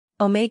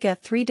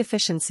Omega-3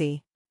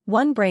 deficiency.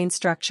 1. Brain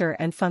structure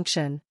and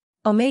function.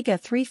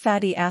 Omega-3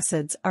 fatty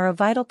acids are a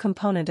vital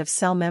component of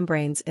cell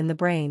membranes in the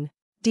brain.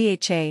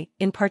 DHA,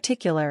 in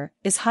particular,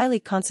 is highly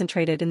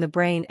concentrated in the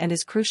brain and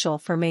is crucial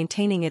for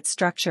maintaining its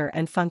structure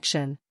and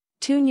function.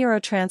 2.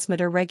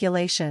 Neurotransmitter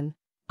regulation.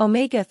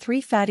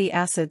 Omega-3 fatty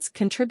acids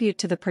contribute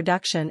to the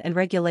production and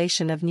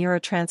regulation of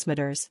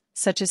neurotransmitters,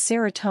 such as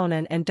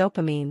serotonin and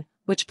dopamine,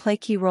 which play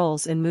key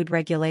roles in mood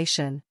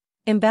regulation.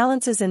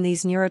 Imbalances in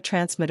these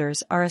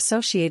neurotransmitters are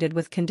associated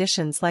with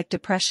conditions like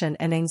depression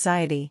and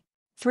anxiety.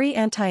 3.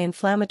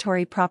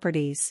 Anti-inflammatory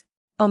properties.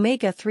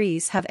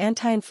 Omega-3s have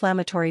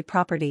anti-inflammatory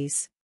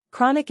properties.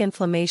 Chronic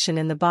inflammation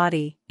in the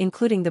body,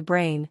 including the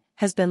brain,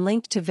 has been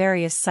linked to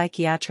various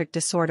psychiatric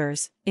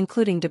disorders,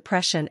 including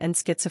depression and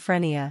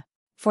schizophrenia.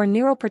 4.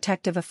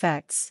 Neuroprotective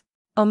effects.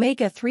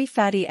 Omega-3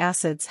 fatty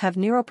acids have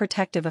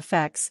neuroprotective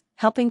effects,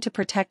 helping to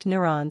protect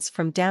neurons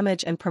from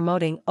damage and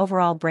promoting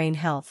overall brain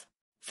health.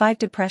 5.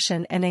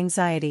 Depression and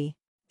anxiety.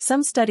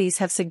 Some studies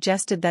have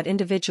suggested that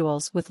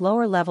individuals with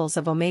lower levels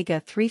of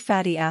omega-3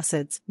 fatty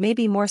acids may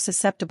be more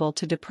susceptible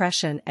to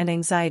depression and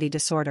anxiety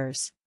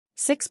disorders.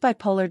 6.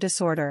 Bipolar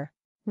disorder.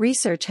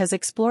 Research has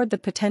explored the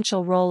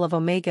potential role of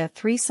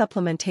omega-3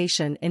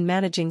 supplementation in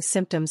managing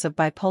symptoms of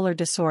bipolar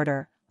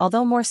disorder,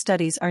 although more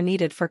studies are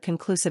needed for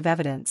conclusive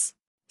evidence.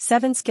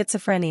 7.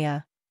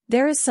 Schizophrenia.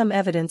 There is some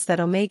evidence that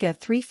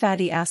omega-3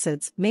 fatty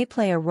acids may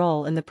play a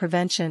role in the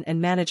prevention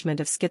and management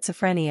of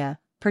schizophrenia,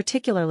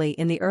 particularly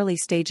in the early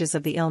stages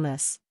of the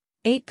illness.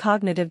 8.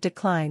 Cognitive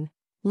decline.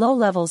 Low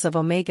levels of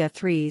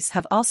omega-3s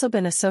have also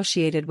been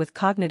associated with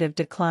cognitive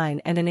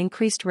decline and an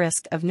increased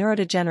risk of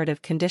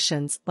neurodegenerative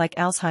conditions like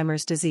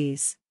Alzheimer's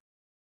disease.